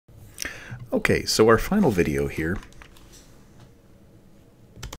Okay, so our final video here.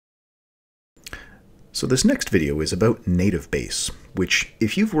 So this next video is about NativeBase, which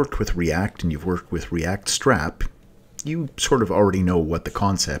if you've worked with React and you've worked with React Strap, you sort of already know what the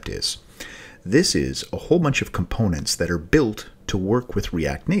concept is. This is a whole bunch of components that are built to work with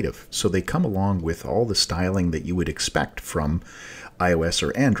React Native. So they come along with all the styling that you would expect from iOS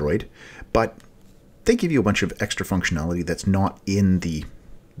or Android, but they give you a bunch of extra functionality that's not in the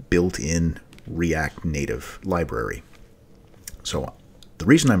built-in React Native library. So the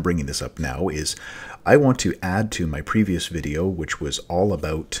reason I'm bringing this up now is I want to add to my previous video, which was all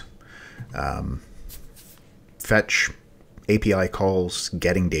about fetch, API calls,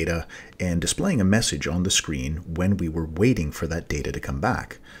 getting data, and displaying a message on the screen when we were waiting for that data to come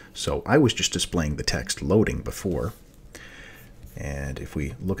back. So I was just displaying the text loading before. And if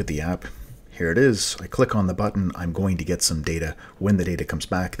we look at the app, here it is. I click on the button. I'm going to get some data. When the data comes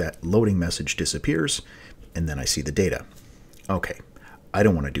back, that loading message disappears, and then I see the data. Okay, I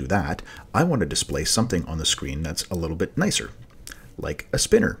don't want to do that. I want to display something on the screen that's a little bit nicer, like a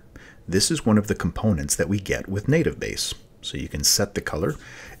spinner. This is one of the components that we get with NativeBase. So you can set the color,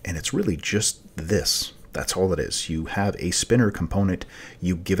 and it's really just this. That's all it is. You have a spinner component,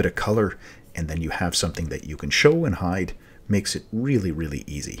 you give it a color, and then you have something that you can show and hide. Makes it really, really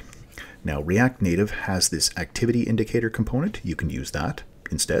easy. Now, React Native has this activity indicator component. You can use that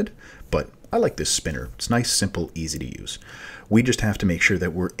instead, but I like this spinner. It's nice, simple, easy to use. We just have to make sure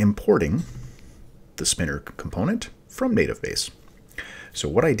that we're importing the spinner component from NativeBase. So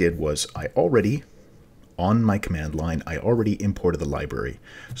what I did was on my command line, I already imported the library.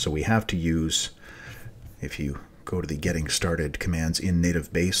 So we have to use, if you go to the getting started commands in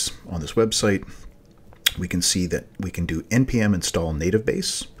NativeBase on this website, we can see that we can do npm install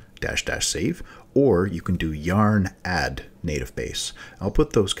NativeBase -- save, or you can do yarn add NativeBase. I'll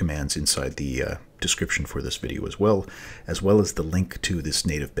put those commands inside the description for this video as well as the link to this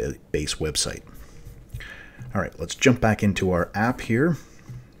NativeBase website. All right, let's jump back into our app here.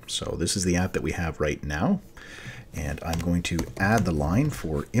 So this is the app that we have right now, and I'm going to add the line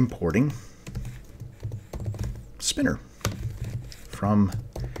for importing spinner from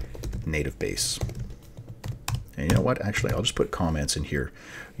NativeBase. And you know what? Actually, I'll just put comments in here.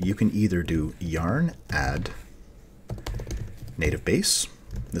 You can either do yarn add NativeBase.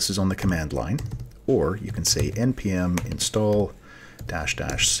 This is on the command line, or you can say npm install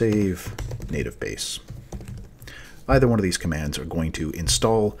 -- save NativeBase. Either one of these commands are going to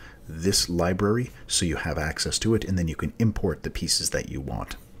install this library so you have access to it, and then you can import the pieces that you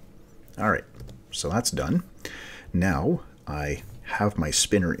want. All right, so that's done. Now I have my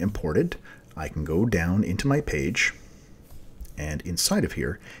spinner imported. I can go down into my page, and inside of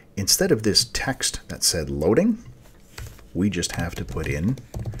here, instead of this text that said loading, we just have to put in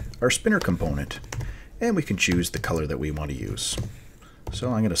our spinner component, and we can choose the color that we want to use. So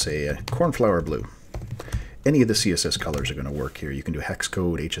I'm going to say cornflower blue. Any of the CSS colors are going to work here. You can do hex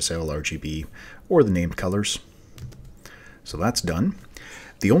code, HSL, RGB, or the named colors. So that's done.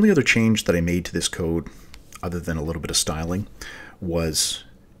 The only other change that I made to this code, other than a little bit of styling, was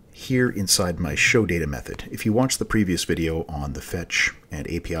here inside my show data method. If you watched the previous video on the fetch and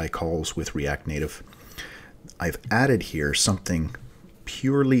API calls with React Native, I've added here something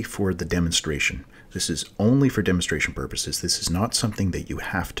purely for the demonstration. This is only for demonstration purposes. This is not something that you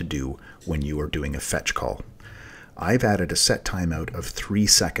have to do when you are doing a fetch call. I've added a set timeout of 3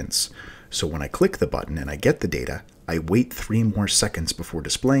 seconds. So when I click the button and I get the data, I wait 3 more seconds before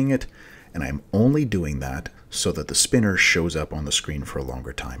displaying it, and I'm only doing that so that the spinner shows up on the screen for a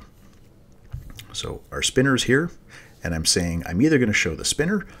longer time. So our spinner's here, and I'm saying I'm either going to show the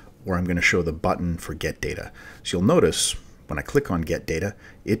spinner or I'm going to show the button for get data. So you'll notice when I click on get data,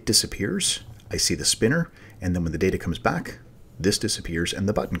 it disappears. I see the spinner, and then when the data comes back, this disappears and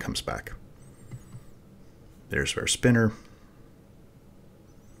the button comes back. There's our spinner,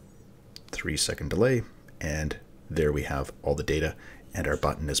 3-second delay, and there we have all the data, and our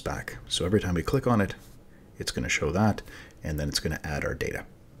button is back. So every time we click on it, it's going to show that, and then it's going to add our data.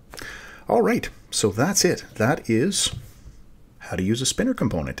 All right, so that's it. That is how to use a spinner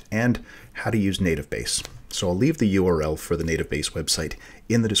component and how to use NativeBase. So I'll leave the URL for the NativeBase website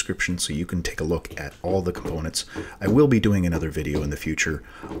in the description so you can take a look at all the components. I will be doing another video in the future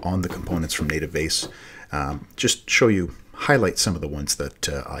on the components from NativeBase. Just show you, highlight some of the ones that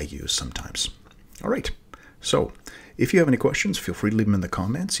I use sometimes. All right, so if you have any questions, feel free to leave them in the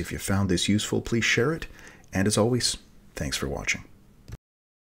comments. If you found this useful, please share it. And as always, thanks for watching.